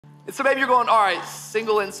And so maybe you're going, all right,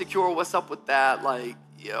 single, insecure, what's up with that? Like,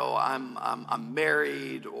 I'm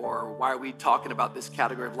married, or why are we talking about this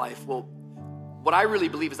category of life? Well, what I really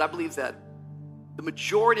believe is I believe that the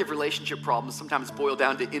majority of relationship problems sometimes boil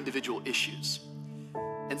down to individual issues.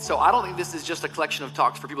 And so I don't think this is just a collection of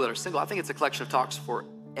talks for people that are single. I think it's a collection of talks for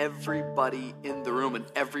everybody in the room and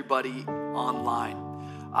everybody online.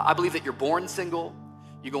 I believe that you're born single,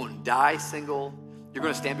 you're going to die single, you're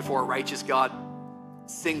going to stand before a righteous God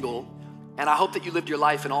single, and I hope that you lived your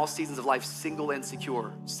life in all seasons of life single and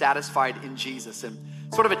secure, satisfied in Jesus. And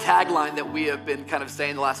sort of a tagline that we have been kind of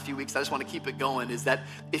saying the last few weeks, I just want to keep it going, is that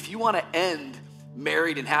if you want to end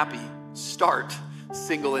married and happy, start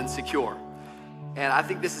single and secure. And I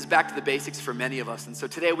think this is back to the basics for many of us. And so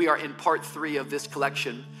today we are in part 3 of this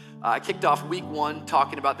collection. I kicked off week 1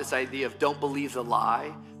 talking about this idea of don't believe the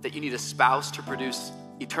lie, that you need a spouse to produce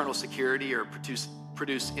eternal security or produce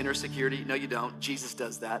inner security. No, you don't. Jesus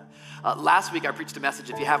does that. Last week I preached a message.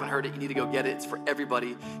 If you haven't heard it, you need to go get it. It's for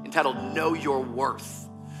everybody, entitled Know Your Worth.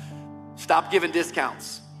 Stop giving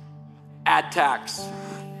discounts, add tax,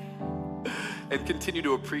 and continue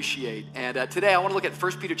to appreciate. And today I want to look at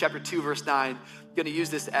 1 Peter chapter 2, verse 9. I'm going to use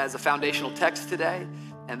this as a foundational text today,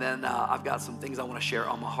 and then I've got some things I want to share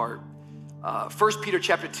on my heart. 1 Peter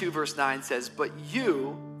chapter 2, verse 9 says, "But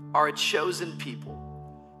you are a chosen people,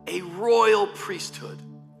 a royal priesthood,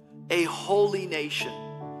 a holy nation,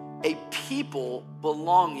 a people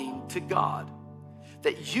belonging to God,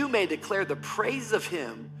 that you may declare the praise of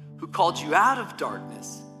him who called you out of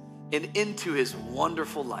darkness and into his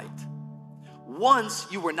wonderful light. Once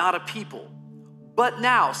you were not a people, but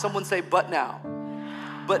now," someone say, "but now."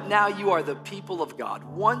 "But now you are the people of God.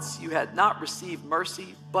 Once you had not received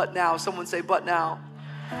mercy, but now," someone say, "but now."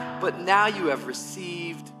 "But now you have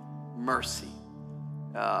received mercy."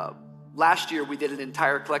 Last year, we did an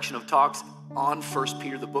entire collection of talks on 1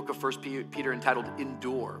 Peter, the book of 1 Peter, entitled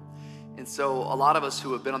Endure. And so a lot of us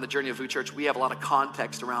who have been on the journey of VOUS Church, we have a lot of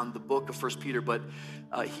context around the book of 1 Peter, but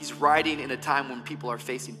he's writing in a time when people are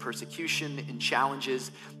facing persecution and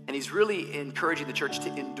challenges, and he's really encouraging the church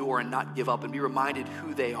to endure and not give up and be reminded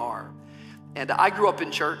who they are. And I grew up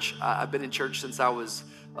in church. I've been in church since I was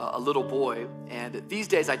a little boy, and these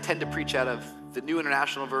days I tend to preach out of the New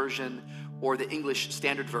International Version or the English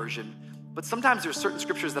Standard Version. But sometimes there's certain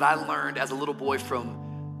scriptures that I learned as a little boy from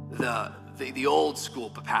the old school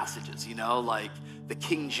passages, like the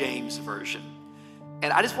King James Version.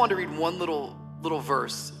 And I just wanted to read one little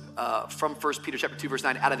verse from 1 Peter chapter 2, verse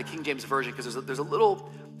 9 out of the King James Version, because there's a little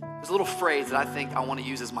phrase that I think I want to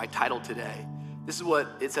use as my title today. This is what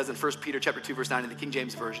it says in 1 Peter chapter 2, verse 9 in the King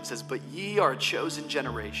James Version. It says, "But ye are a chosen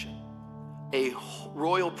generation, a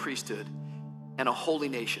royal priesthood, and a holy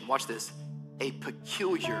nation." Watch this. "A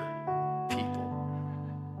peculiar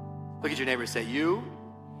people." Look at your neighbor and say, "You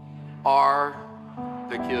are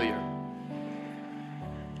peculiar."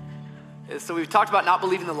 So we've talked about not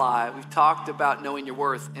believing the lie. We've talked about knowing your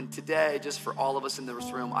worth. And today, just for all of us in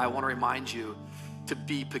this room, I want to remind you to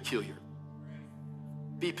be peculiar.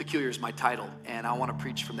 Be peculiar is my title, and I want to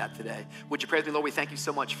preach from that today. Would you pray with me? Lord, we thank you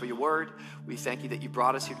so much for your word. We thank you that you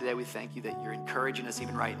brought us here today. We thank you that you're encouraging us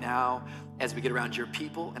even right now as we get around your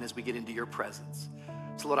people and as we get into your presence.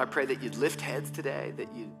 So Lord, I pray that you'd lift heads today,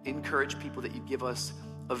 that you'd encourage people, that you'd give us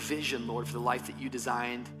a vision, Lord, for the life that you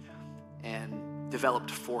designed and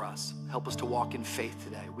developed for us. Help us to walk in faith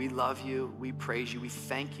today. We love you. We praise you. We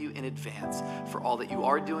thank you in advance for all that you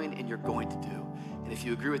are doing and you're going to do. And if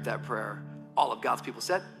you agree with that prayer, all of God's people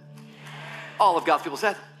said? All of God's people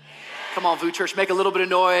said? Come on, VOUS Church, make a little bit of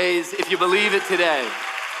noise if you believe it today.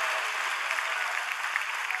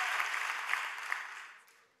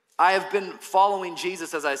 I have been following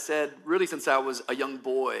Jesus, as I said, really since I was a young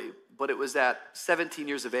boy, but it was at 17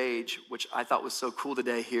 years of age, which I thought was so cool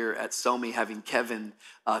today here at SOMI, having Kevin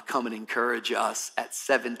come and encourage us at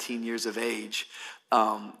 17 years of age.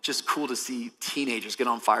 Just cool to see teenagers get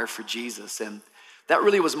on fire for Jesus. And that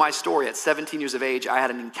really was my story. At 17 years of age, I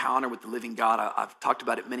had an encounter with the living God. I've talked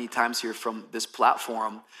about it many times here from this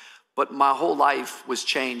platform, but my whole life was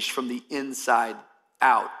changed from the inside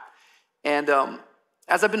out. And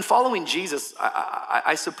as I've been following Jesus,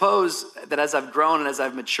 I suppose that as I've grown and as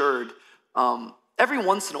I've matured, every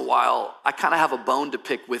once in a while, I kind of have a bone to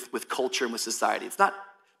pick with culture and with society. It's not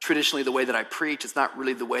traditionally the way that I preach. It's not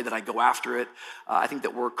really the way that I go after it. I think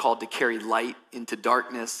that we're called to carry light into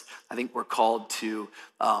darkness. I think we're called to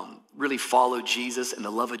really follow Jesus, and the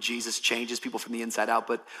love of Jesus changes people from the inside out.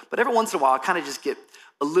 But every once in a while, I kind of just get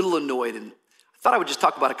a little annoyed, and I thought I would just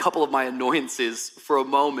talk about a couple of my annoyances for a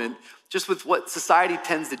moment, just with what society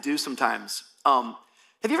tends to do sometimes.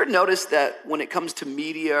 Have you ever noticed that when it comes to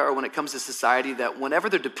media or when it comes to society, that whenever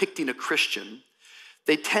they're depicting a Christian,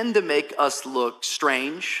 they tend to make us look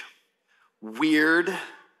strange, weird,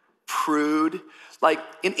 prude. Like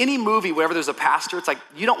in any movie, whenever there's a pastor, it's like,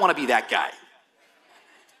 you don't want to be that guy.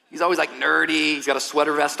 He's always like nerdy. He's got a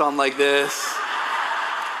sweater vest on like this.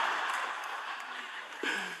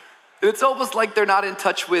 It's almost like they're not in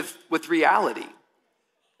touch with reality.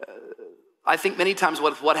 I think many times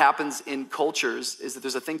what happens in cultures is that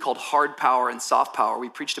there's a thing called hard power and soft power. We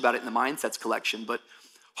preached about it in the Mindsets collection, but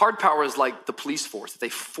hard power is like the police force, that they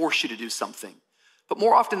force you to do something. But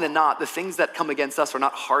more often than not, the things that come against us are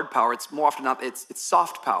not hard power. It's more often not, it's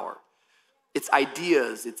soft power. It's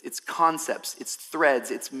ideas, it's concepts, it's threads,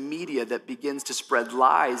 it's media that begins to spread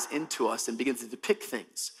lies into us and begins to depict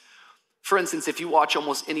things. For instance, if you watch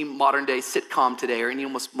almost any modern day sitcom today or any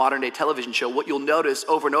almost modern day television show, what you'll notice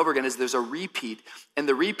over and over again is there's a repeat. And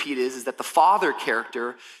the repeat is that the father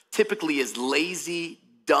character typically is lazy,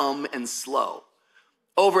 dumb, and slow.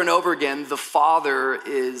 Over and over again, the father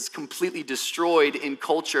is completely destroyed in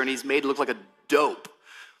culture and he's made to look like a dope.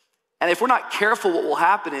 And if we're not careful, what will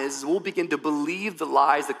happen is we'll begin to believe the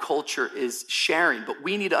lies the culture is sharing. But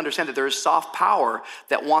we need to understand that there is soft power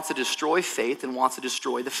that wants to destroy faith and wants to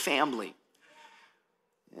destroy the family.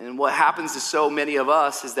 And what happens to so many of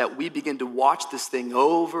us is that we begin to watch this thing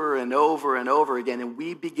over and over and over again, and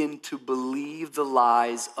we begin to believe the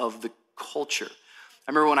lies of the culture.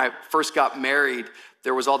 I remember when I first got married,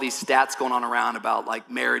 there was all these stats going on around about like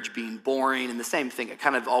marriage being boring, and the same thing. It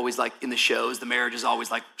kind of always like in the shows, the marriage is always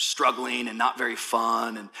like struggling and not very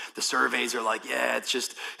fun. And the surveys are like, yeah,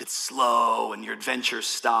 it's slow and your adventure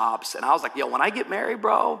stops. And I was like, yo, when I get married,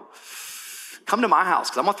 bro, come to my house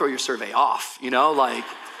because I'm gonna throw your survey off, like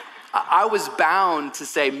I was bound to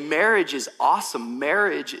say marriage is awesome.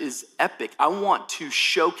 Marriage is epic. I want to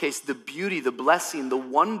showcase the beauty, the blessing, the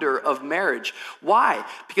wonder of marriage. Why?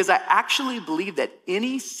 Because I actually believe that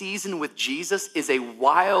any season with Jesus is a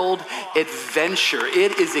wild adventure.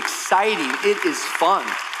 It is exciting. It is fun.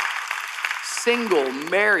 Single,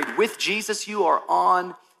 married, with Jesus, you are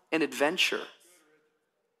on an adventure.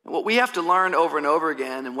 And what we have to learn over and over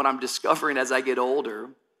again, and what I'm discovering as I get older,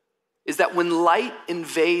 is that when light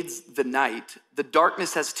invades the night, the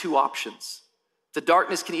darkness has two options. The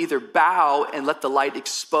darkness can either bow and let the light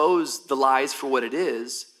expose the lies for what it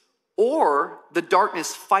is, or the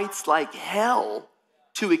darkness fights like hell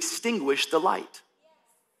to extinguish the light.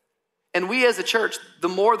 And we as a church, the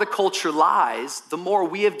more the culture lies, the more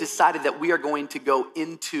we have decided that we are going to go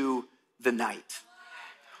into the night.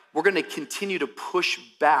 We're going to continue to push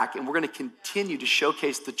back, and we're going to continue to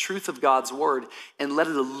showcase the truth of God's word and let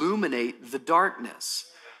it illuminate the darkness.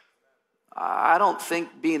 I don't think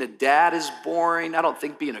being a dad is boring. I don't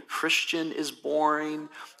think being a Christian is boring.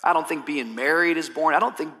 I don't think being married is boring. I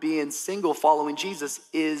don't think being single following Jesus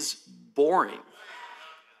is boring.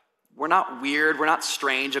 We're not weird. We're not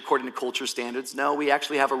strange according to culture standards. No, we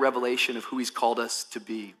actually have a revelation of who he's called us to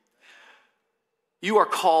be. You are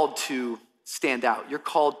called to stand out. You're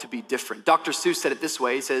called to be different. Dr. Seuss said it this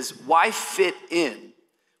way. He says, why fit in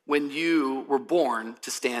when you were born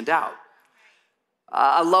to stand out?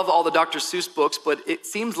 I love all the Dr. Seuss books, but it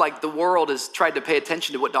seems like the world has tried to pay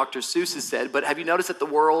attention to what Dr. Seuss has said. But have you noticed that the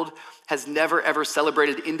world has never, ever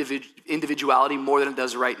celebrated individuality more than it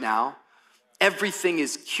does right now? Everything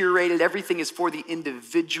is curated. Everything is for the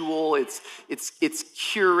individual. It's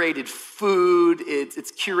curated food.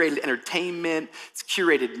 It's curated entertainment. It's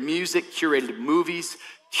curated music, curated movies,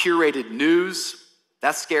 curated news.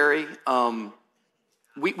 That's scary.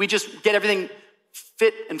 We just get everything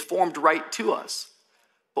fit and formed right to us.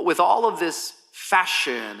 But with all of this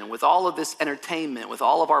fashion and with all of this entertainment, with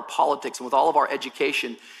all of our politics and with all of our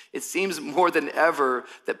education, it seems more than ever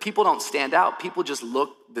that people don't stand out. People just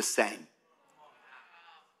look the same.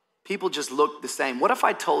 People just look the same. What if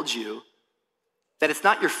I told you that it's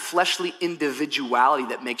not your fleshly individuality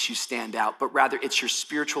that makes you stand out, but rather it's your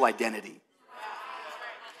spiritual identity?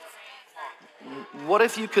 What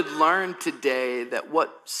if you could learn today that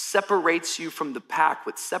what separates you from the pack,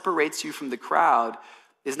 what separates you from the crowd,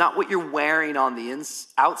 is not what you're wearing on the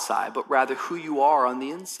outside, but rather who you are on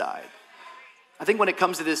the inside? I think when it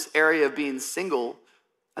comes to this area of being single,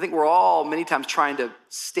 I think we're all many times trying to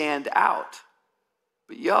stand out.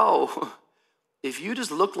 But if you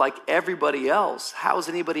just look like everybody else, how is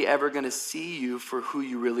anybody ever going to see you for who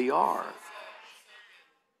you really are?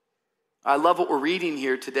 I love what we're reading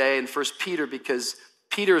here today in 1 Peter, because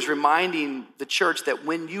Peter is reminding the church that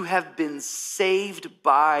when you have been saved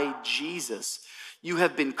by Jesus, you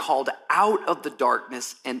have been called out of the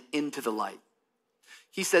darkness and into the light.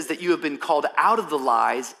 He says that you have been called out of the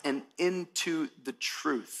lies and into the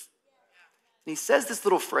truth. And he says this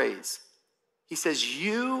little phrase. He says,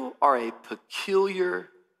 you are a peculiar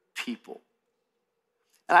people.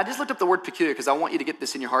 And I just looked up the word peculiar because I want you to get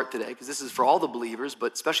this in your heart today, because this is for all the believers,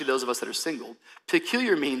 but especially those of us that are single.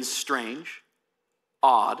 Peculiar means strange,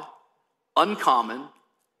 odd, uncommon,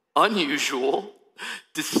 unusual,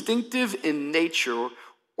 distinctive in nature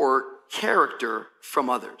or character from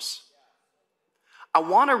others. I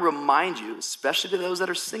want to remind you, especially to those that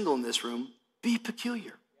are single in this room, be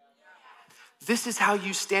peculiar. This is how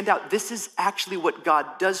you stand out. This is actually what God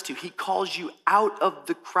does to you. He calls you out of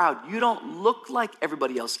the crowd. You don't look like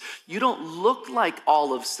everybody else. You don't look like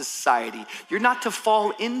all of society. You're not to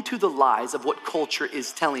fall into the lies of what culture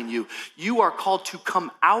is telling you. You are called to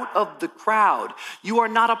come out of the crowd. You are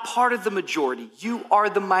not a part of the majority. You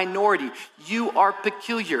are the minority. You are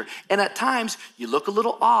peculiar. And at times, you look a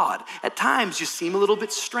little odd. At times, you seem a little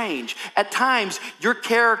bit strange. At times, your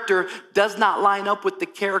character does not line up with the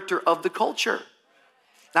character of the culture.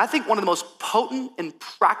 And I think one of the most potent and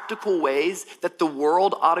practical ways that the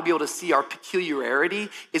world ought to be able to see our peculiarity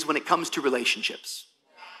is when it comes to relationships.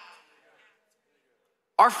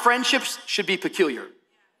 Our friendships should be peculiar.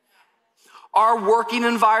 Our working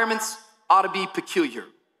environments ought to be peculiar.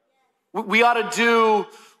 We ought to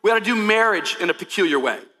do marriage in a peculiar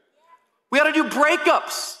way. We ought to do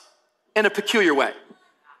breakups in a peculiar way.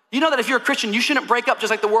 You know that if you're a Christian, you shouldn't break up just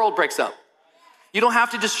like the world breaks up. You don't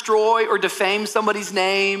have to destroy or defame somebody's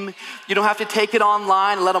name. You don't have to take it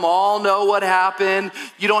online and let them all know what happened.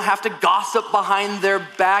 You don't have to gossip behind their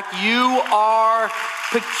back. You are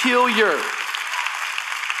peculiar.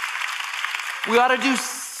 We ought to do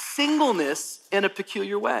singleness in a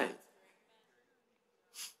peculiar way.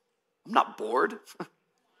 I'm not bored.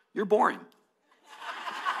 You're boring.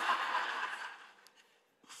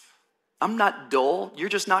 I'm not dull. You're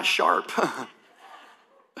just not sharp.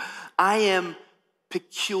 I am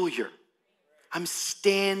peculiar. I'm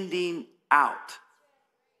standing out.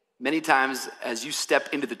 Many times as you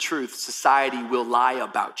step into the truth, society will lie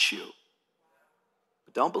about you.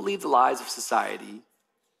 But don't believe the lies of society.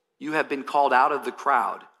 You have been called out of the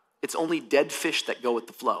crowd. It's only dead fish that go with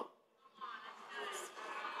the flow.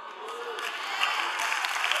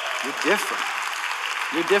 You're different.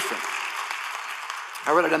 You're different.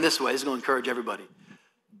 I wrote it down this way. This is going to encourage everybody.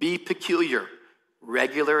 Be peculiar.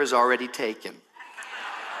 Regular is already taken.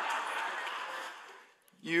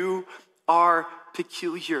 You are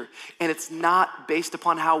peculiar, and it's not based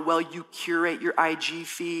upon how well you curate your IG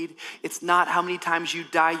feed. It's not how many times you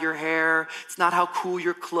dye your hair. It's not how cool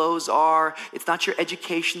your clothes are. It's not your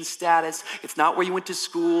education status. It's not where you went to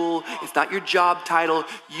school. It's not your job title.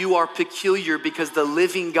 You are peculiar because the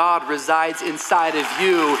living God resides inside of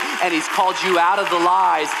you, and he's called you out of the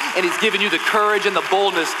lies, and he's given you the courage and the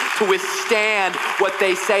boldness to withstand what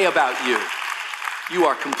they say about you. You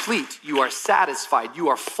are complete, you are satisfied, you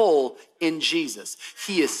are full in Jesus.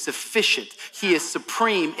 He is sufficient, he is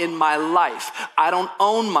supreme in my life. I don't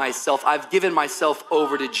own myself, I've given myself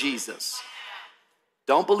over to Jesus.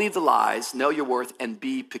 Don't believe the lies, know your worth, and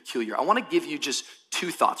be peculiar. I wanna give you just two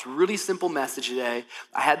thoughts, really simple message today.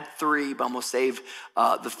 I had three, but I'm gonna save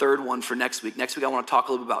the third one for next week. Next week I wanna talk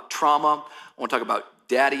a little bit about trauma, I wanna talk about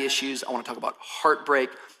daddy issues, I wanna talk about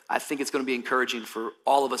heartbreak. I think it's going to be encouraging for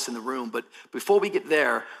all of us in the room. But before we get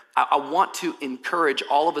there, I want to encourage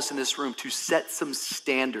all of us in this room to set some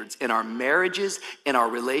standards in our marriages, in our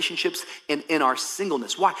relationships, and in our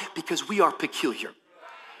singleness. Why? Because we are peculiar.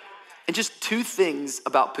 And just two things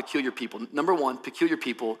about peculiar people. Number one, peculiar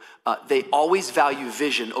people, they always value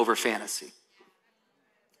vision over fantasy.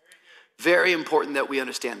 Very important that we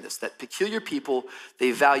understand this, that peculiar people,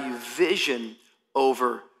 they value vision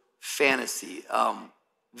over fantasy.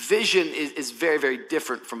 Vision is very, very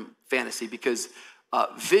different from fantasy because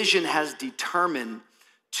vision has determined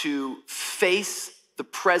to face the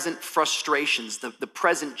present frustrations, the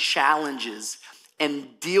present challenges,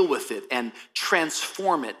 and deal with it and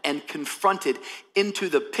transform it and confront it into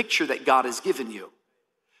the picture that God has given you.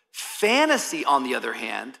 Fantasy, on the other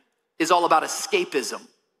hand, is all about escapism.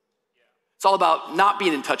 It's all about not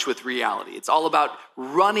being in touch with reality. It's all about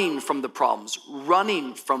running from the problems,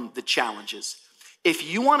 running from the challenges. If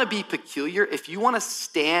you want to be peculiar, if you want to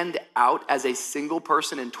stand out as a single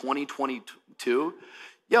person in 2022,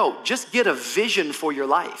 just get a vision for your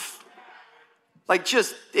life.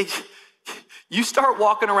 You start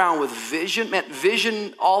walking around with vision. Man,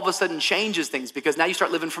 vision all of a sudden changes things because now you start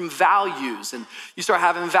living from values and you start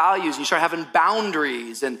having values and you start having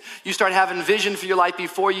boundaries and you start having vision for your life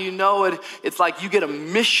before you know it. It's like you get a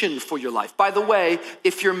mission for your life. By the way,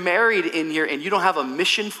 if you're married in here and you don't have a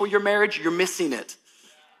mission for your marriage, you're missing it.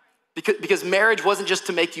 Because marriage wasn't just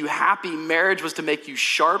to make you happy. Marriage was to make you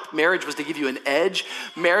sharp. Marriage was to give you an edge.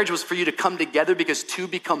 Marriage was for you to come together because two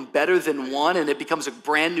become better than one and it becomes a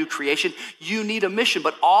brand new creation. You need a mission,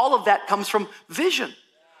 but all of that comes from vision.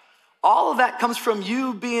 All of that comes from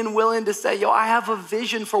you being willing to say, I have a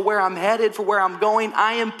vision for where I'm headed, for where I'm going.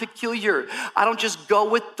 I am peculiar. I don't just go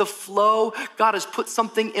with the flow. God has put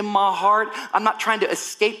something in my heart. I'm not trying to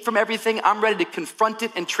escape from everything. I'm ready to confront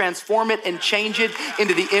it and transform it and change it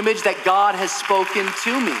into the image that God has spoken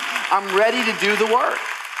to me. I'm ready to do the work.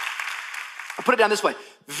 I'll put it down this way.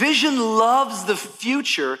 Vision loves the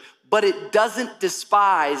future, but it doesn't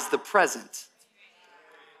despise the present.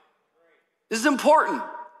 This is important.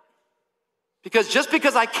 Because just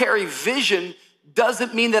because I carry vision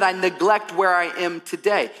doesn't mean that I neglect where I am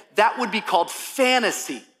today. That would be called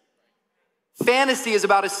fantasy. Fantasy is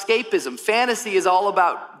about escapism. Fantasy is all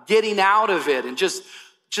about getting out of it and just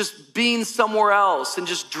being somewhere else and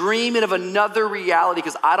just dreaming of another reality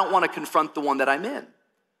because I don't want to confront the one that I'm in.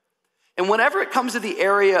 And whenever it comes to the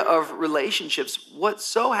area of relationships, what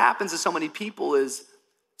so happens to so many people is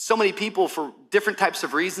so many people for different types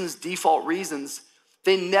of reasons, default reasons,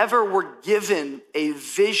 they never were given a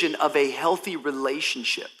vision of a healthy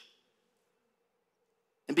relationship.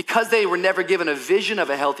 And because they were never given a vision of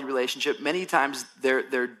a healthy relationship, many times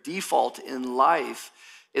their default in life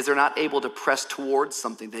is they're not able to press towards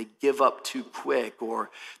something. They give up too quick or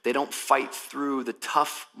they don't fight through the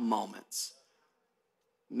tough moments.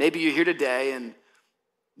 Maybe you're here today and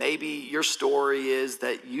maybe your story is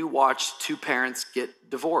that you watched two parents get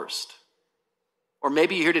divorced. Or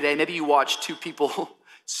maybe you're here today, maybe you watched two people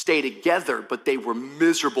stay together, but they were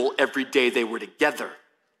miserable every day they were together.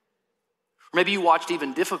 Or maybe you watched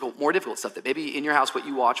even more difficult stuff. That maybe in your house what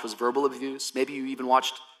you watched was verbal abuse. Maybe you even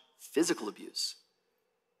watched physical abuse.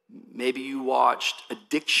 Maybe you watched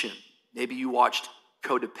addiction. Maybe you watched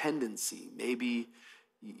codependency. Maybe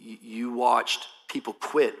you watched people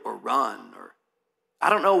quit or run. Or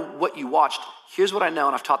I don't know what you watched. Here's what I know,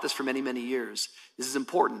 and I've taught this for many, many years. This is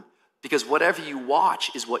important. Because whatever you watch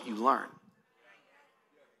is what you learn.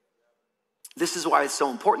 This is why it's so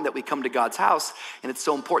important that we come to God's house, and it's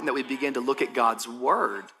so important that we begin to look at God's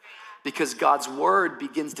word. Because God's word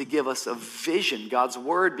begins to give us a vision. God's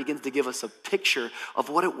word begins to give us a picture of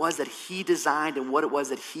what it was that he designed and what it was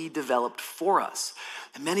that he developed for us.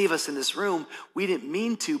 And many of us in this room, we didn't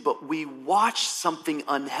mean to, but we watched something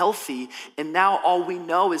unhealthy, and now all we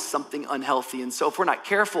know is something unhealthy. And so if we're not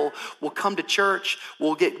careful, we'll come to church,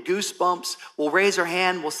 we'll get goosebumps, we'll raise our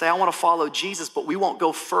hand, we'll say, I want to follow Jesus, but we won't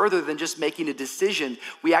go further than just making a decision.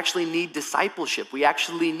 We actually need discipleship. We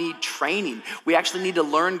actually need training. We actually need to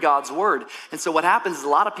learn God's word. And so what happens is a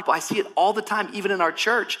lot of people, I see it all the time, even in our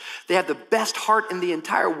church, they have the best heart in the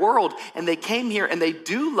entire world, and they came here and they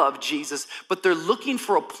do love Jesus, but they're looking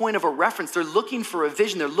for a point of a reference. They're looking for a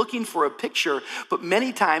vision. They're looking for a picture. But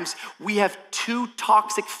many times we have two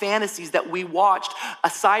toxic fantasies that we watched.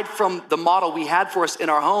 Aside from the model we had for us in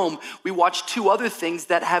our home, we watched two other things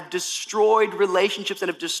that have destroyed relationships and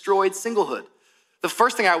have destroyed singlehood. The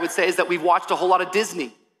first thing I would say is that we've watched a whole lot of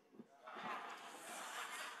Disney.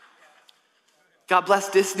 God bless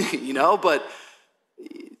Disney, but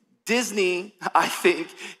Disney, I think,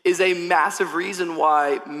 is a massive reason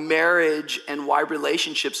why marriage and why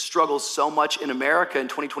relationships struggle so much in America in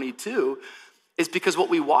 2022 is because what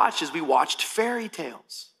we watched fairy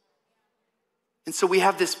tales. And so we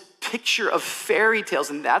have this picture of fairy tales,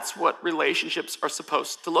 and that's what relationships are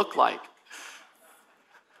supposed to look like.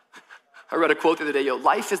 I read a quote the other day,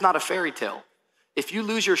 life is not a fairy tale. If you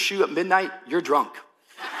lose your shoe at midnight, you're drunk.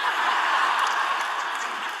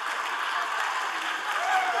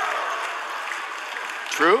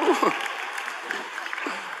 True?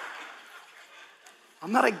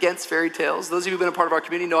 I'm not against fairy tales. Those of you who've been a part of our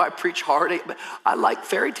community know I preach hard. But I like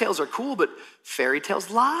fairy tales are cool, but fairy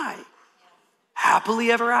tales lie.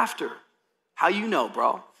 Happily ever after. How you know,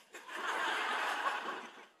 bro?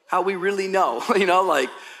 How we really know.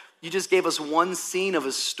 You just gave us one scene of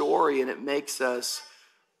a story and it makes us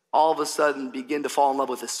all of a sudden begin to fall in love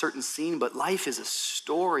with a certain scene, but life is a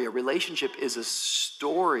story. A relationship is a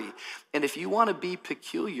story. And if you want to be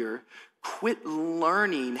peculiar, quit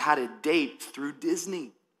learning how to date through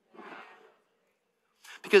Disney.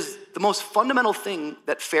 Because the most fundamental thing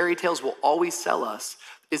that fairy tales will always sell us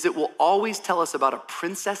is it will always tell us about a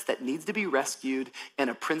princess that needs to be rescued and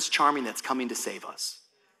a Prince Charming that's coming to save us.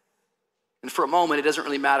 And for a moment, it doesn't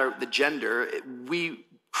really matter the gender. We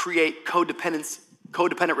create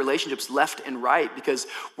codependent relationships left and right because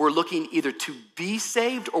we're looking either to be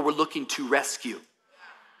saved or we're looking to rescue.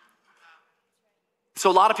 So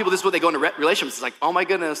a lot of people, this is what they go into relationships. It's like, oh my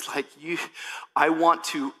goodness, like I want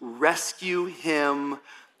to rescue him.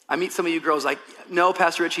 I meet some of you girls like, no,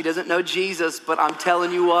 Pastor Rich, he doesn't know Jesus, but I'm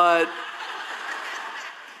telling you what,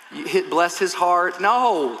 bless his heart.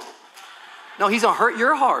 No, he's gonna hurt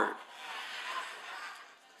your heart.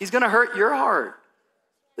 He's gonna hurt your heart.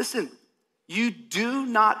 Listen, you do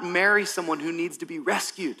not marry someone who needs to be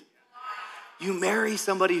rescued. You marry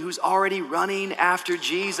somebody who's already running after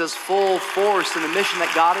Jesus full force in the mission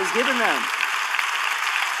that God has given them.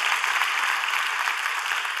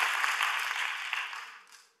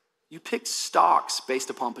 You pick stocks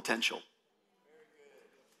based upon potential.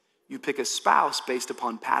 You pick a spouse based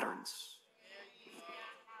upon patterns.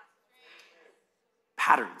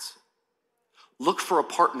 Patterns. Look for a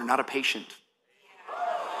partner, not a patient.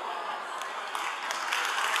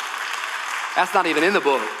 That's not even in the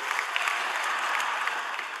book.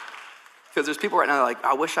 Because there's people right now like,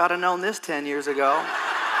 I wish I'd have known this 10 years ago.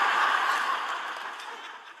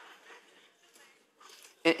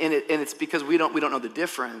 and it's because we don't know the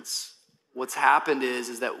difference. What's happened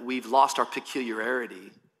is that we've lost our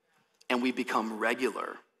peculiarity and we become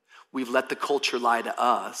regular. We've let the culture lie to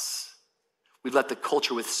us. We've let the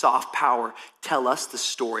culture with soft power tell us the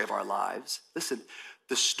story of our lives. Listen,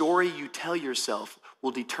 the story you tell yourself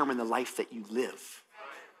will determine the life that you live.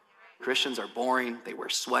 Christians are boring. They wear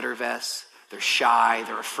sweater vests. They're shy.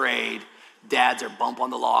 They're afraid. Dads are bump on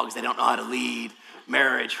the logs. They don't know how to lead.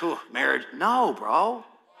 Marriage. No, bro.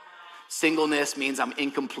 Singleness means I'm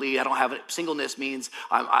incomplete. I don't have it. Singleness means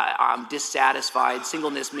I'm dissatisfied.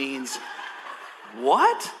 Singleness means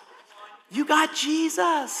what? You got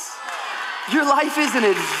Jesus. Your life is an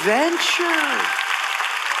adventure.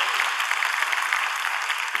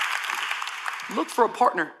 Look for a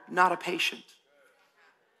partner, not a patient.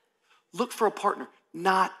 Look for a partner,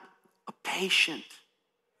 not a patient.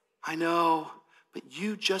 I know, but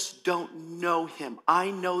you just don't know him.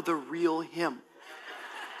 I know the real him.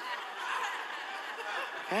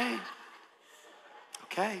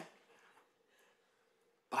 Okay.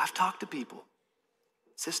 But I've talked to people.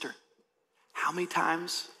 Sister, how many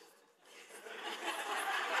times?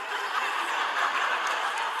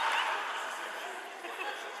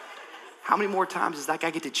 How many more times does that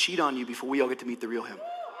guy get to cheat on you before we all get to meet the real him?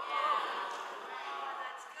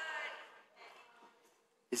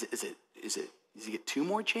 Does he get 2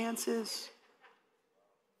 more chances?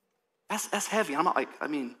 That's heavy. I'm not like,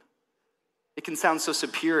 it can sound so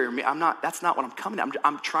superior. That's not what I'm coming at.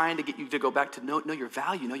 I'm trying to get you to go back to know your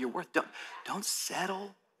value, know your worth. Don't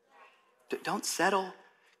settle. Don't settle.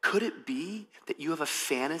 Could it be that you have a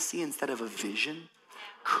fantasy instead of a vision?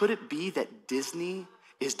 Could it be that Disney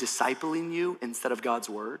is discipling you instead of God's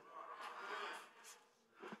word?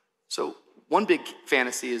 So one big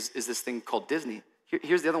fantasy is this thing called Disney.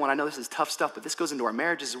 Here's the other one. I know this is tough stuff, but this goes into our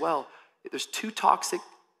marriages as well. There's two toxic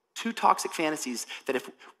fantasies that if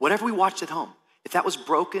whatever we watched at home, if that was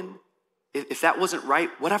broken, if that wasn't right,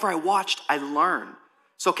 whatever I watched, I learned.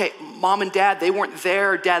 So, okay, mom and dad, they weren't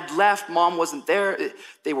there. Dad left, mom wasn't there.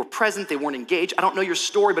 They were present, they weren't engaged. I don't know your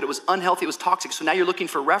story, but it was unhealthy, it was toxic. So now you're looking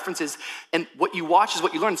for references, and what you watch is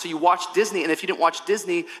what you learn. So you watch Disney, and if you didn't watch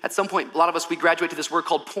Disney, at some point, a lot of us, we graduate to this word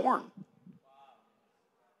called porn.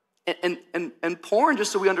 And porn,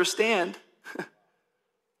 just so we understand,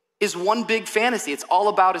 is one big fantasy. It's all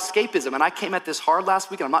about escapism. And I came at this hard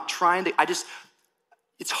last week, and I'm not trying to,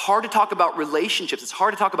 it's hard to talk about relationships. It's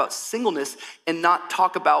hard to talk about singleness and not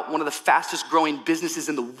talk about one of the fastest growing businesses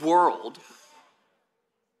in the world.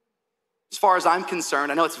 As far as I'm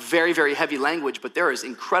concerned, I know it's very, very heavy language, but there is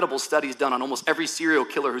incredible studies done on almost every serial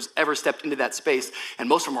killer who's ever stepped into that space, and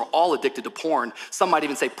most of them are all addicted to porn. Some might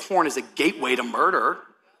even say porn is a gateway to murder.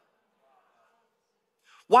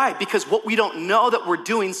 Why? Because what we don't know that we're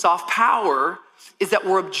doing, soft power, is that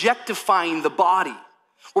we're objectifying the body.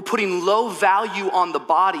 We're putting low value on the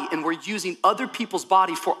body, and we're using other people's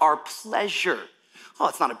body for our pleasure. Oh,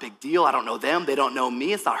 it's not a big deal. I don't know them. They don't know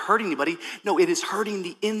me. It's not hurting anybody. No, it is hurting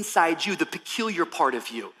the inside you, the peculiar part of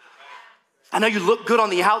you. I know you look good on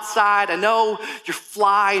the outside. I know you're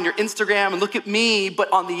fly and your Instagram and look at me, but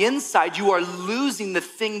on the inside, you are losing the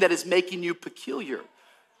thing that is making you peculiar.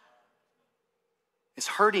 It's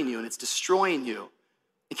hurting you and it's destroying you.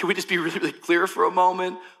 And can we just be really, really clear for a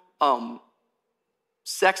moment?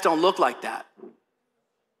 Sex don't look like that.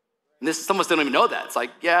 And some of us don't even know that. It's like,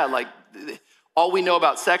 all we know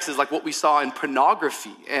about sex is like what we saw in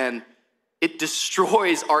pornography, and it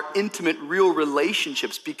destroys our intimate, real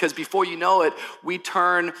relationships, because before you know it, we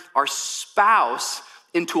turn our spouse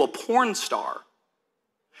into a porn star.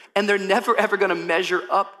 And they're never, ever gonna measure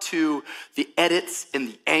up to the edits and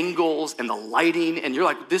the angles and the lighting. And you're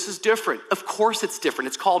like, this is different. Of course it's different.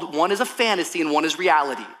 It's called, one is a fantasy and one is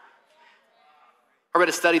reality. I read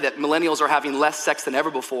a study that millennials are having less sex than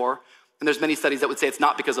ever before. And there's many studies that would say it's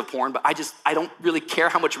not because of porn, but I don't really care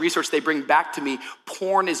how much research they bring back to me.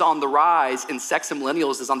 Porn is on the rise and sex in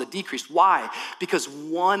millennials is on the decrease. Why? Because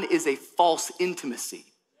one is a false intimacy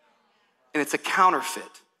and it's a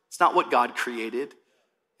counterfeit. It's not what God created.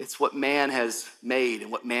 It's what man has made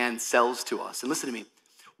and what man sells to us. And listen to me,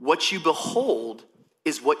 what you behold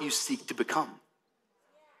is what you seek to become.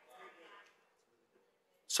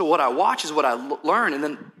 So what I watch is what I learn, and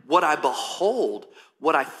then what I behold,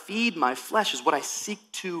 what I feed my flesh is what I seek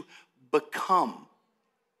to become.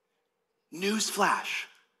 Newsflash.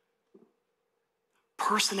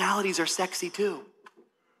 Personalities are sexy too.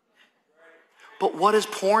 But what has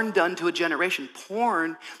porn done to a generation?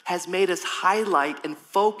 Porn has made us highlight and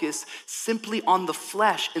focus simply on the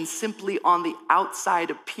flesh and simply on the outside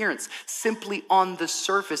appearance, simply on the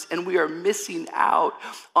surface, and we are missing out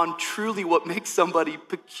on truly what makes somebody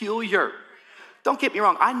peculiar. Don't get me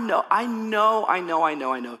wrong, I know.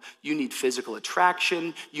 You need physical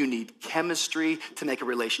attraction, you need chemistry to make a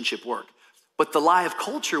relationship work. But the lie of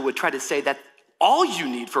culture would try to say that all you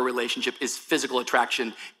need for a relationship is physical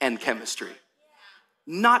attraction and chemistry.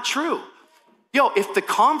 Not true. If the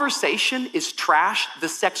conversation is trash, the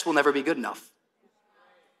sex will never be good enough.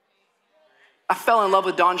 I fell in love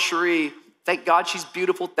with Dawn Cherie. Thank God she's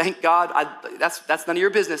beautiful. Thank God. That's none of your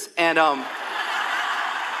business. And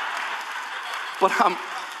but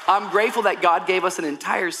I'm grateful that God gave us an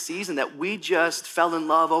entire season that we just fell in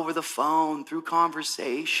love over the phone through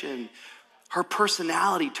conversation. Her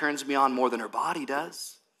personality turns me on more than her body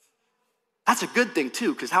does. That's a good thing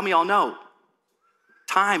too, because how many of y'all know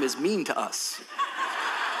time is mean to us?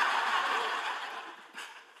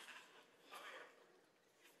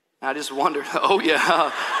 I just wondered, oh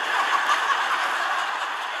yeah.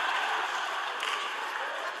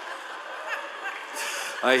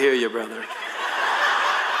 I hear you, brother.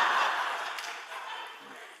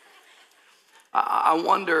 I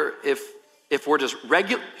wonder if we're just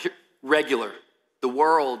regular. The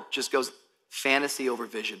world just goes fantasy over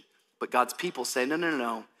vision. But God's people say,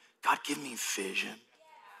 no. God, give me vision.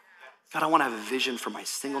 God, I want to have a vision for my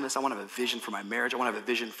singleness. I want to have a vision for my marriage. I want to have a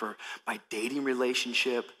vision for my dating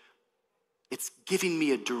relationship. It's giving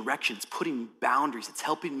me a direction. It's putting boundaries. It's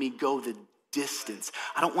helping me go the distance.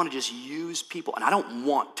 I don't want to just use people, and I don't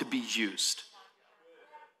want to be used.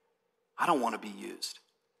 I don't want to be used.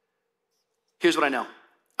 Here's what I know.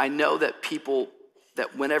 I know that people,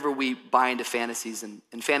 that whenever we buy into fantasies, and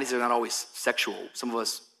fantasies are not always sexual. Some of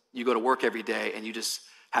us, you go to work every day and you just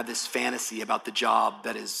have this fantasy about the job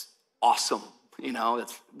that is awesome.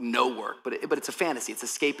 That's no work, but it's a fantasy. It's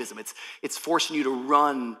escapism. It's forcing you to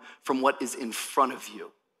run from what is in front of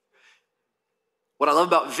you. What I love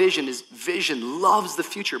about vision is vision loves the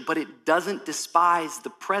future, but it doesn't despise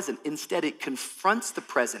the present. Instead, it confronts the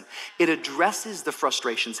present. It addresses the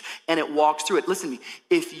frustrations, and it walks through it. Listen to me.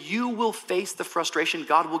 If you will face the frustration,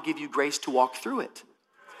 God will give you grace to walk through it.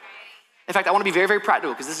 In fact, I want to be very, very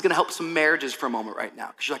practical because this is going to help some marriages for a moment right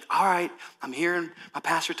now. Because you're like, all right, I'm hearing my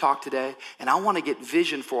pastor talk today, and I want to get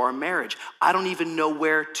vision for our marriage. I don't even know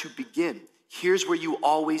where to begin. Here's where you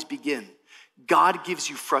always begin. God gives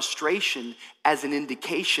you frustration as an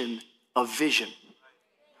indication of vision.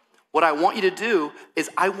 What I want you to do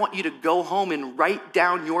is I want you to go home and write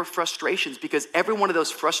down your frustrations, because every one of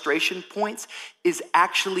those frustration points is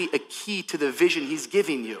actually a key to the vision he's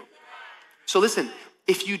giving you. So listen,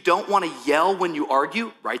 if you don't want to yell when you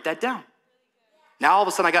argue, write that down. Now all of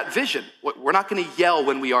a sudden I got vision. We're not going to yell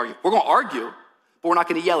when we argue. We're going to argue, but we're not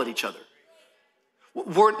going to yell at each other.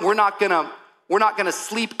 We're not going to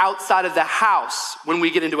sleep outside of the house when we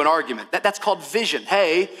get into an argument. That's called vision.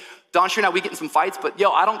 Hey, Don, sure, now we get in some fights, but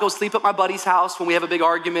I don't go sleep at my buddy's house when we have a big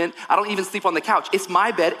argument. I don't even sleep on the couch. It's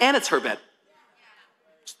my bed and it's her bed.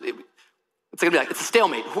 It's gonna be like, it's a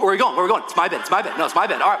stalemate. Where are we going? Where are we going? It's my bed. No, it's my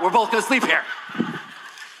bed. All right, we're both gonna sleep here.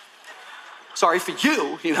 Sorry for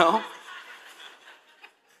you,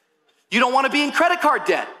 You don't want to be in credit card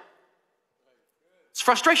debt. It's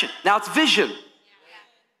frustration. Now it's vision.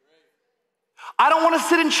 I don't want to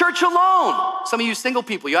sit in church alone. Some of you single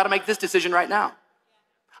people, you got to make this decision right now.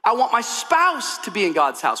 I want my spouse to be in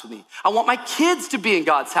God's house with me. I want my kids to be in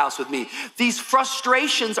God's house with me. These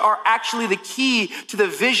frustrations are actually the key to the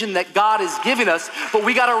vision that God is giving us, but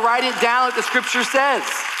we got to write it down like the scripture says.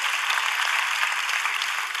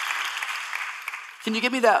 Can you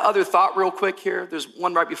give me that other thought real quick here? There's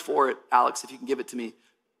one right before it, Alex, if you can give it to me.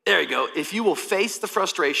 There you go. If you will face the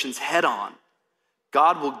frustrations head on,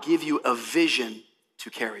 God will give you a vision to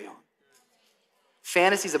carry on.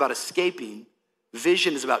 Fantasy is about escaping.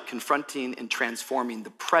 Vision is about confronting and transforming the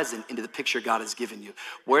present into the picture God has given you.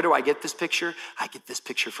 Where do I get this picture? I get this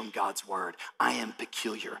picture from God's word. I am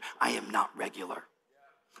peculiar. I am not regular.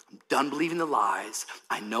 I'm done believing the lies.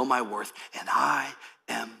 I know my worth, and I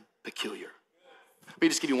am peculiar. Let me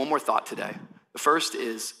just give you one more thought today. The first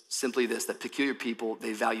is simply this, that peculiar people,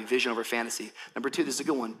 they value vision over fantasy. Number two, this is a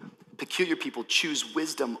good one. Peculiar people choose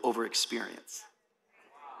wisdom over experience.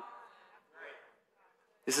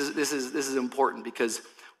 This is important because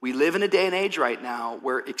we live in a day and age right now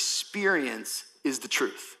where experience is the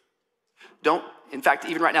truth. In fact,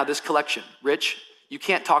 even right now, this collection, Rich, you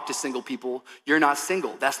can't talk to single people. You're not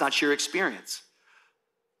single. That's not your experience.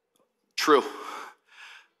 True.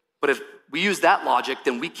 But if we use that logic,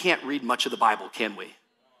 then we can't read much of the Bible, can we?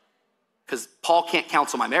 Because Paul can't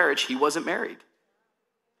counsel my marriage. He wasn't married.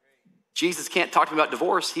 Jesus can't talk to me about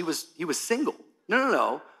divorce. He was single.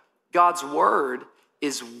 No. God's word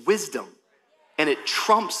is wisdom, and it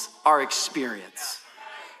trumps our experience.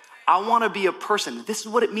 I want to be a person. This is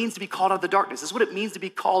what it means to be called out of the darkness. This is what it means to be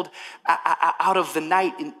called out of the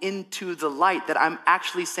night and into the light, that I'm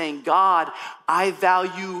actually saying, God, I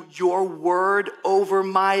value your word over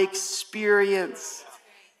my experience.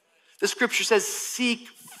 The scripture says, seek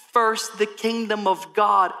first the kingdom of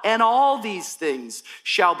God, and all these things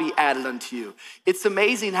shall be added unto you. It's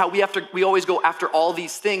amazing how we always go after all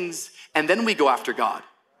these things, and then we go after God.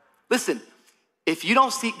 Listen, if you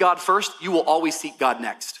don't seek God first, you will always seek God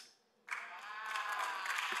next.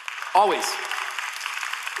 Always.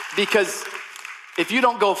 Because if you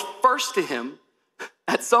don't go first to him,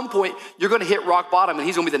 at some point, you're gonna hit rock bottom and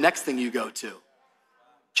he's gonna be the next thing you go to.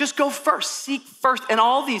 Just go first, seek first, and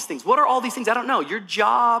all these things. What are all these things? I don't know. Your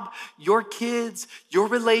job, your kids, your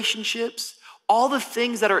relationships, all the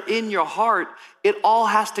things that are in your heart, it all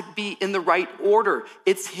has to be in the right order.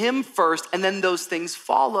 It's him first, and then those things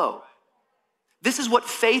follow. This is what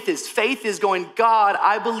faith is. Faith is going, God,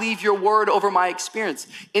 I believe your word over my experience.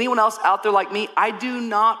 Anyone else out there like me? I do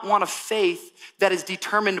not want a faith that is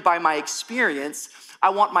determined by my experience. I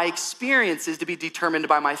want my experiences to be determined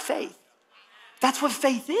by my faith. That's what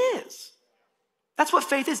faith is. That's what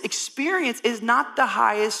faith is. Experience is not the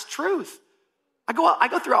highest truth. I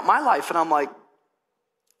go throughout my life and I'm like,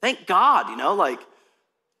 thank God,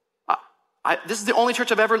 this is the only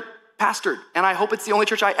church I've ever pastored, and I hope it's the only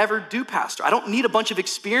church I ever do pastor. I don't need a bunch of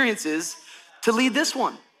experiences to lead this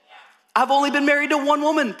one. I've only been married to one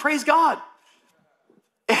woman, praise God.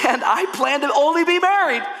 And I plan to only be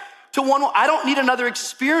married to one woman. I don't need another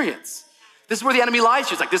experience. This is where the enemy lies.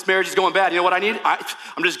 She's like, this marriage is going bad. You know what I need?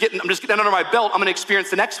 I'm just getting under my belt. I'm gonna experience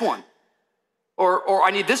the next one. Or I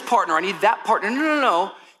need this partner, I need that partner.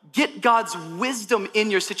 No. Get God's wisdom in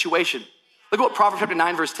your situation. Look at what Proverbs chapter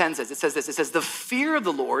 9, verse 10 says. It says this, it says, the fear of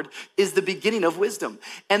the Lord is the beginning of wisdom,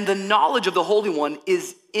 and the knowledge of the Holy One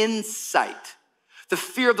is insight. The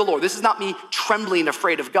fear of the Lord. This is not me trembling,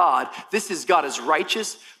 afraid of God. This is God is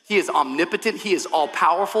righteous. He is omnipotent. He is all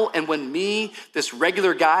powerful. And when me, this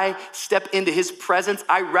regular guy, step into his presence,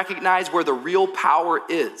 I recognize where the real power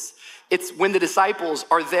is. It's when the disciples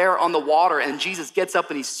are there on the water and Jesus gets up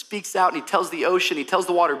and he speaks out and he tells the ocean, he tells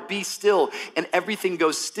the water, be still, and everything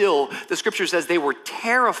goes still. The scripture says they were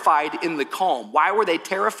terrified in the calm. Why were they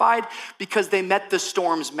terrified? Because they met the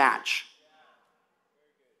storm's match.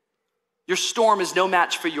 Your storm is no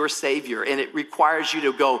match for your Savior, and it requires you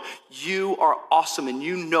to go, you are awesome and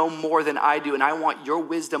you know more than I do, and I want your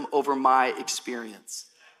wisdom over my experience.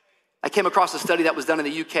 I came across a study that was done in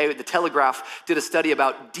the UK. The Telegraph did a study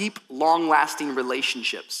about deep, long-lasting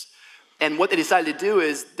relationships. And what they decided to do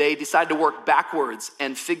is they decided to work backwards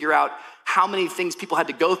and figure out how many things people had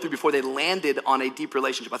to go through before they landed on a deep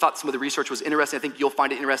relationship. I thought some of the research was interesting. I think you'll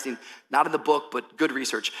find it interesting, not in the book, but good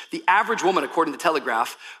research. The average woman, according to the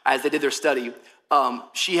Telegraph, as they did their study,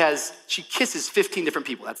 she kisses 15 different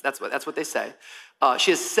people. That's what they say. She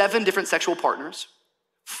has 7 different sexual partners,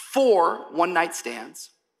 4 one-night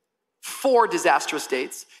stands, 4 disastrous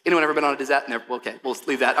dates. Anyone ever been on a disaster? No, okay, we'll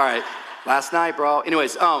leave that. All right, last night, bro.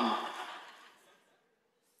 Anyways,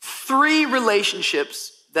 3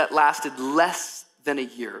 relationships that lasted less than a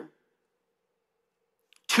year,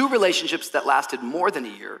 2 relationships that lasted more than a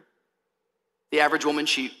year. The average woman,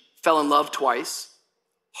 she fell in love twice,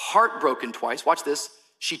 heartbroken twice. Watch this.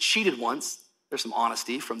 She cheated once. There's some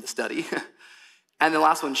honesty from the study. And the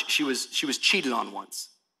last one, she was cheated on once.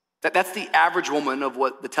 That's the average woman of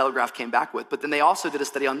what the Telegraph came back with. But then they also did a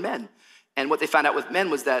study on men. And what they found out with men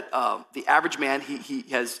was that the average man, he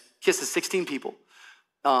kisses 16 people,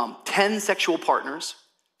 10 sexual partners,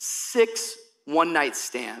 6 one-night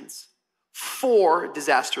stands, 4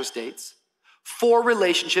 disastrous dates, 4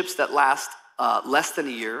 relationships that last less than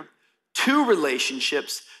a year, 2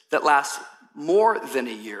 relationships that last more than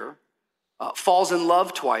a year, falls in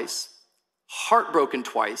love twice, heartbroken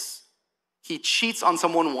twice, he cheats on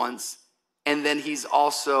someone once, and then he's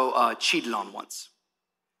also cheated on once.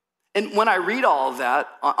 And when I read all of that,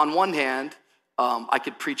 on one hand, I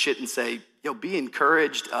could preach it and say, be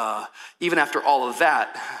encouraged. Even after all of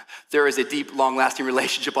that, there is a deep, long-lasting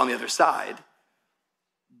relationship on the other side.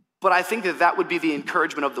 But I think that would be the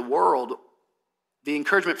encouragement of the world. The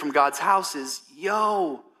encouragement from God's house is,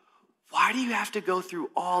 why do you have to go through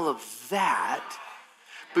all of that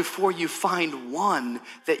before you find one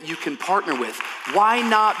that you can partner with? Why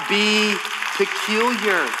not be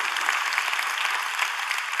peculiar?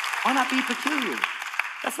 Why not be peculiar?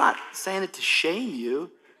 That's not saying it to shame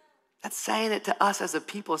you. That's saying it to us as a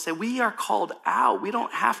people. Say, we are called out. We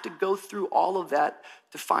don't have to go through all of that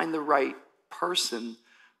to find the right person.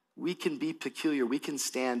 We can be peculiar. We can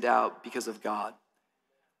stand out because of God.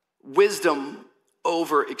 Wisdom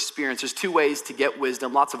over experience. There's 2 ways to get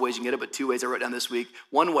wisdom. Lots of ways you can get it, but 2 ways I wrote down this week.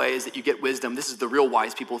 One way is that you get wisdom. This is the real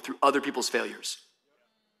wise people, through other people's failures.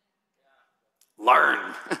 Learn.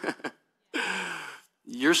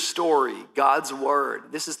 Your story, God's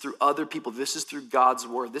word. This is through other people. This is through God's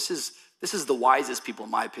word. This is the wisest people,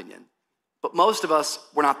 in my opinion. But most of us,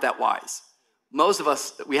 we're not that wise. Most of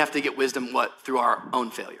us, we have to get wisdom, through our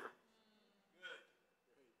own failure.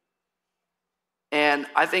 And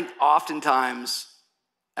I think oftentimes,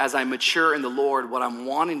 as I mature in the Lord, what I'm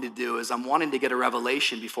wanting to do is I'm wanting to get a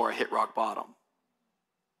revelation before I hit rock bottom.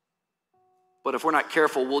 But if we're not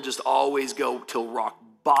careful, we'll just always go till rock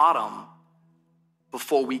bottom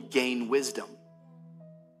before we gain wisdom.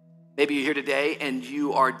 Maybe you're here today and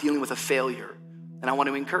you are dealing with a failure, and I want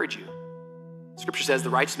to encourage you. Scripture says the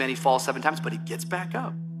righteous man, he falls 7 times, but he gets back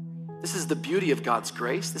up. This is the beauty of God's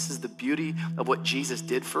grace. This is the beauty of what Jesus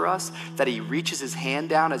did for us, that he reaches his hand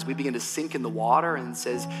down as we begin to sink in the water and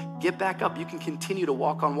says, get back up. You can continue to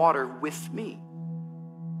walk on water with me.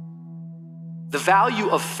 The value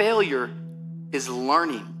of failure is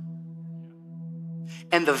learning.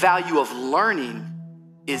 And the value of learning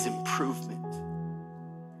is improvement.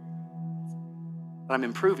 That I'm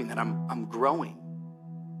improving, that I'm growing,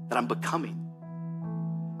 that I'm becoming.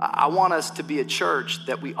 I want us to be a church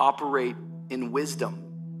that we operate in wisdom.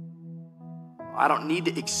 I don't need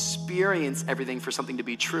to experience everything for something to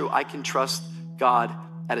be true. I can trust God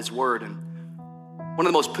at his word. And one of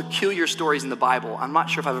the most peculiar stories in the Bible, I'm not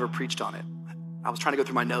sure if I've ever preached on it. I was trying to go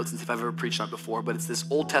through my notes and see if I've ever preached on it before, but it's this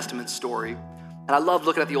Old Testament story. And I love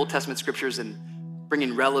looking at the Old Testament scriptures and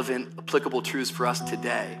bringing relevant, applicable truths for us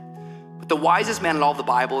today. But the wisest man in all of the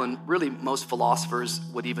Bible, and really most philosophers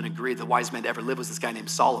would even agree, the wisest man to ever live was this guy named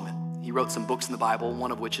Solomon. He wrote some books in the Bible,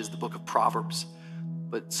 one of which is the book of Proverbs.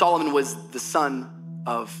 But Solomon was the son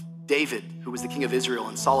of David, who was the king of Israel,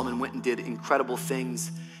 and Solomon went and did incredible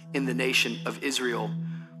things in the nation of Israel.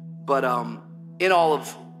 But in all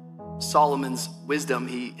of Solomon's wisdom,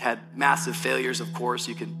 he had massive failures, of course.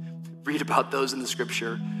 You can read about those in the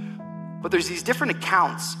scripture. But there's these different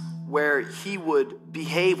accounts where he would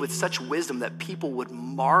behave with such wisdom that people would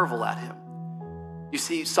marvel at him. You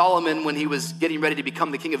see, Solomon, when he was getting ready to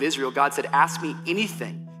become the king of Israel, God said, ask me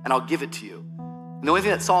anything and I'll give it to you. And the only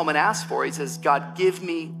thing that Solomon asked for, he says, God, give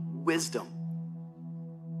me wisdom.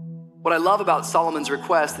 What I love about Solomon's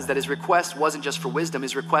request is that his request wasn't just for wisdom,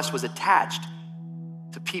 his request was attached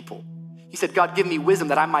to people. He said, God, give me wisdom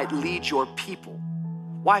that I might lead your people.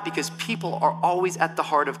 Why? Because people are always at the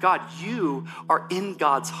heart of God. You are in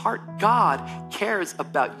God's heart. God cares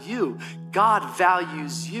about you. God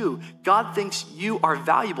values you. God thinks you are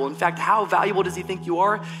valuable. In fact, how valuable does he think you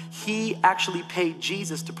are? He actually paid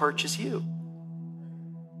Jesus to purchase you.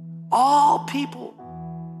 All people,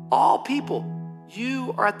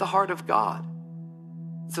 you are at the heart of God.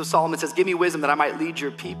 So Solomon says, give me wisdom that I might lead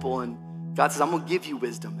your people. And God says, I'm gonna give you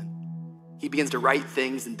wisdom. And he begins to write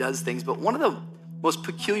things and does things. But one of the most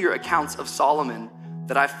peculiar accounts of Solomon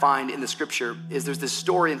that I find in the scripture is there's this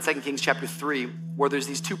story in 2 Kings chapter 3 where there's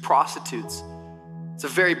these 2 prostitutes. It's a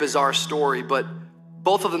very bizarre story, but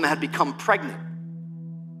both of them had become pregnant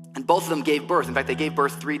and both of them gave birth. In fact, they gave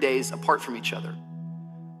birth 3 days apart from each other.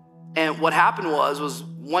 And what happened was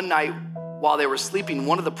one night while they were sleeping,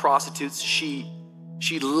 one of the prostitutes, she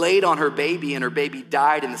laid on her baby and her baby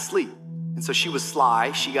died in the sleep. And so she was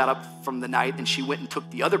sly. She got up from the night and she went and took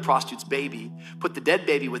the other prostitute's baby, put the dead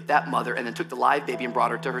baby with that mother, and then took the live baby and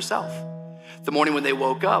brought her to herself. The morning when they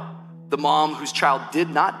woke up, the mom whose child did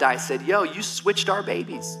not die said, yo, you switched our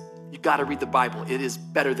babies. You gotta read the Bible. It is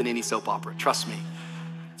better than any soap opera, trust me.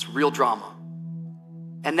 It's real drama.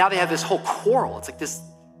 And now they have this whole quarrel. It's like this,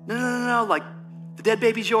 no, like the dead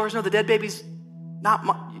baby's yours. No, the dead baby's not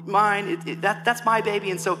mine. That's my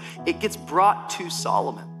baby. And so it gets brought to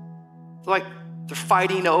Solomon. So like they're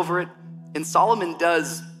fighting over it. And Solomon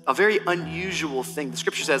does a very unusual thing. The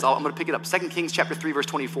scripture says, I'm gonna pick it up, 2 Kings chapter 3, verse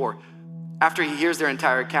 24. After he hears their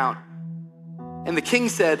entire account. And the king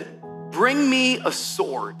said, bring me a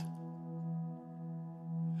sword.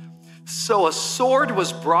 So a sword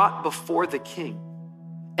was brought before the king.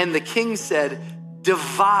 And the king said,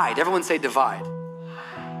 divide. Everyone say divide.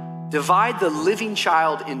 Divide the living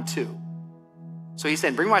child in two. So he's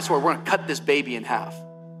saying, bring my sword. We're gonna cut this baby in half.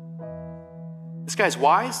 This guy's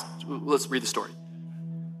wise. Let's read the story.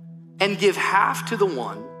 And give half to the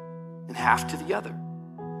one and half to the other.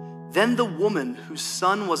 Then the woman whose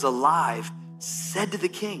son was alive said to the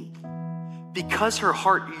king, because her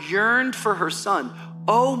heart yearned for her son,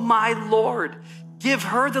 oh my Lord, give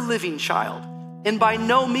her the living child, and by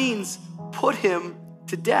no means put him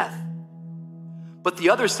to death. But the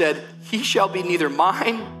other said, he shall be neither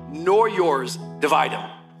mine nor yours, divide him.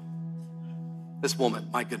 This woman,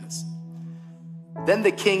 my goodness. Then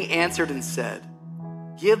the king answered and said,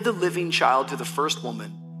 give the living child to the first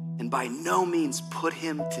woman, and by no means put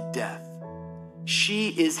him to death. She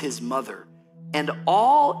is his mother. And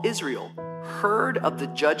all Israel heard of the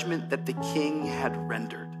judgment that the king had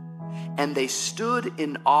rendered. And they stood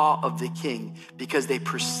in awe of the king because they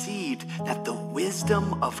perceived that the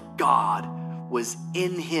wisdom of God was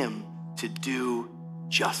in him to do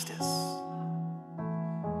justice.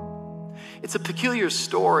 It's a peculiar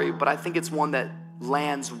story, but I think it's one that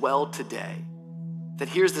lands well today. That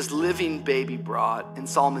here's this living baby brought, and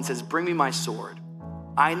Solomon says, bring me my sword.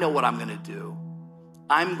 I know what I'm gonna do.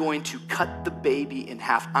 I'm going to cut the baby in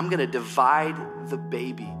half. I'm gonna divide the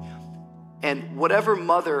baby. And whatever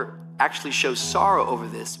mother actually shows sorrow over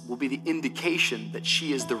this will be the indication that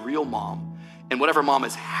she is the real mom. And whatever mom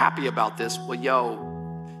is happy about this,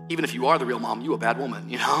 well, even if you are the real mom, you a bad woman,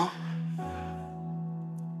 you know?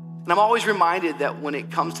 And I'm always reminded that when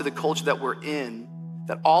it comes to the culture that we're in,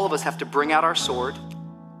 that all of us have to bring out our sword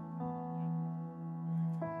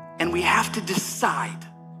and we have to decide.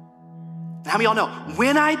 How many of y'all know,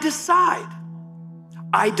 when I decide,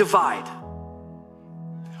 I divide.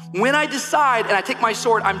 When I decide and I take my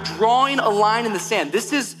sword, I'm drawing a line in the sand.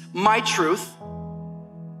 This is my truth,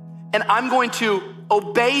 and I'm going to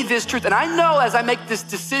obey this truth. And I know as I make this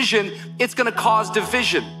decision, it's gonna cause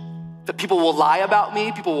division. That people will lie about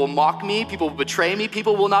me, people will mock me, people will betray me,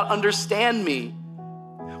 people will not understand me.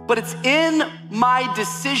 But it's in my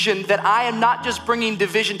decision that I am not just bringing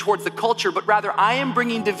division towards the culture, but rather I am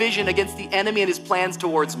bringing division against the enemy and his plans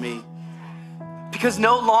towards me. Because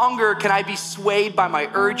no longer can I be swayed by my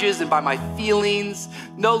urges and by my feelings.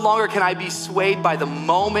 No longer can I be swayed by the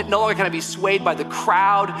moment. No longer can I be swayed by the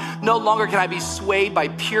crowd. No longer can I be swayed by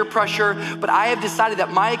peer pressure. But I have decided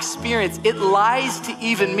that my experience, it lies to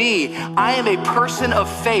even me. I am a person of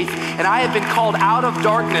faith, and I have been called out of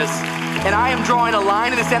darkness, and I am drawing a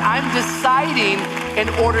line in the sand. I'm deciding in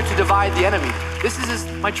order to divide the enemy. This is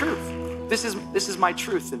my truth. This is my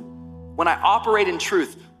truth. And when I operate in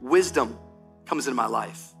truth, wisdom comes into my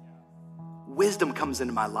life. Wisdom comes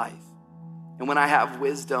into my life. And when I have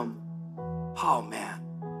wisdom, oh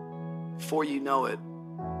man, before you know it,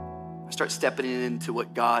 I start stepping into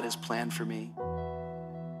what God has planned for me.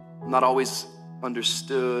 I'm not always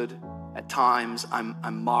understood. At times,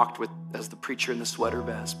 I'm mocked as the preacher in the sweater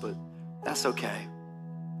vest, but that's okay.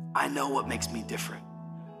 I know what makes me different.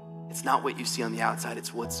 It's not what you see on the outside,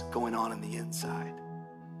 it's what's going on the inside.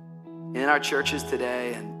 And in our churches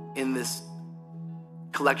today and in this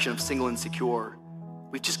collection of single and secure,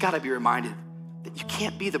 we've just got to be reminded that you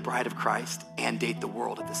can't be the bride of Christ and date the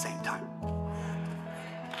world at the same time.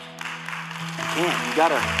 You can't. You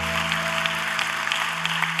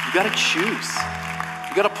gotta choose.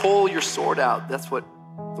 You gotta pull your sword out. That's what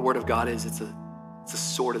the word of God is. It's a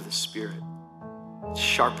sword of the Spirit. It's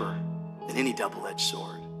sharper than any double-edged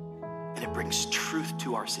sword, and it brings truth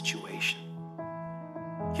to our situation.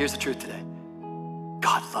 Here's the truth today.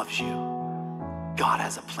 God loves you. God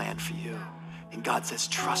has a plan for you. And God says,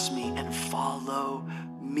 trust me and follow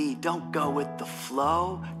me. Don't go with the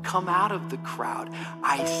flow. Come out of the crowd.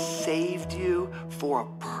 I saved you for a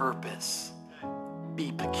purpose.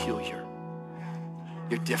 Be peculiar.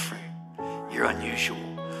 You're different. You're unusual.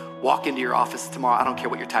 Walk into your office tomorrow. I don't care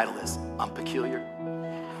what your title is. I'm peculiar.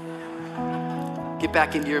 Get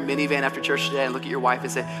back into your minivan after church today and look at your wife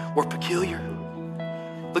and say, we're peculiar.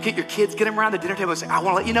 Look at your kids, get them around the dinner table and say, I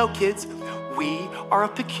want to let you know, kids, we are a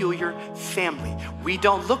peculiar family. We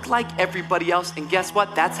don't look like everybody else, and guess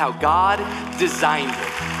what? That's how God designed it.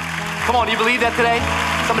 Come on, do you believe that today?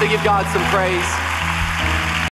 Somebody give God some praise.